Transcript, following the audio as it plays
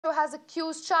has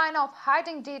accused China of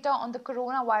hiding data on the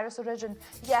coronavirus origin.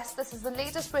 Yes, this is the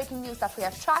latest breaking news that we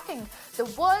are tracking. The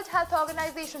World Health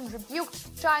Organization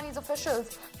rebuked Chinese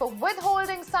officials for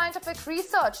withholding scientific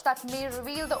research that may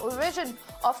reveal the origin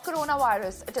of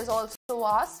coronavirus. It is also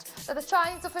asked that the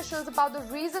Chinese officials about the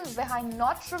reasons behind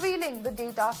not revealing the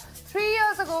data 3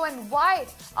 years ago and why,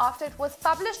 after it was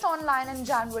published online in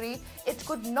January, it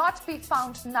could not be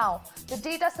found now. The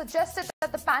data suggested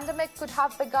that the pandemic could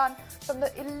have begun from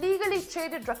the illegally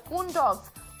traded raccoon dogs,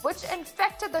 which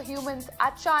infected the humans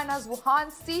at China's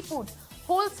Huanan Seafood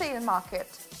Wholesale Market.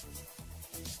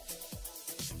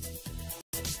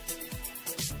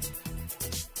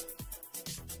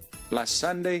 Last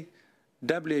Sunday,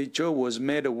 WHO was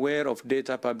made aware of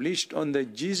data published on the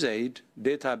GZ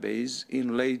database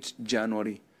in late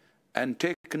January and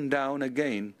taken down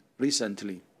again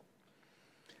recently.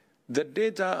 The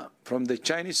data from the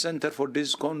Chinese Center for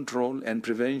Disease Control and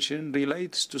Prevention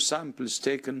relates to samples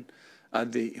taken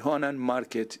at the Huanan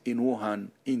market in Wuhan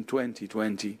in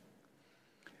 2020.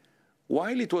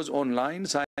 While it was online,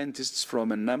 scientists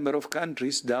from a number of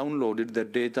countries downloaded the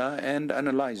data and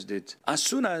analyzed it. As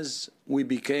soon as we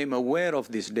became aware of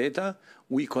this data,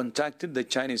 we contacted the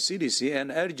Chinese CDC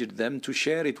and urged them to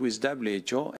share it with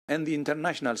WHO and the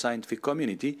international scientific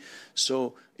community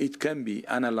so it can be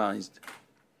analyzed.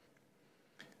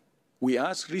 We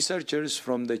asked researchers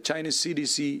from the Chinese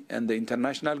CDC and the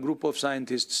international group of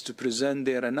scientists to present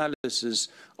their analysis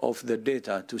of the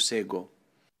data to SEGO.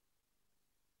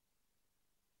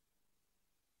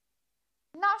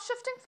 Now shifting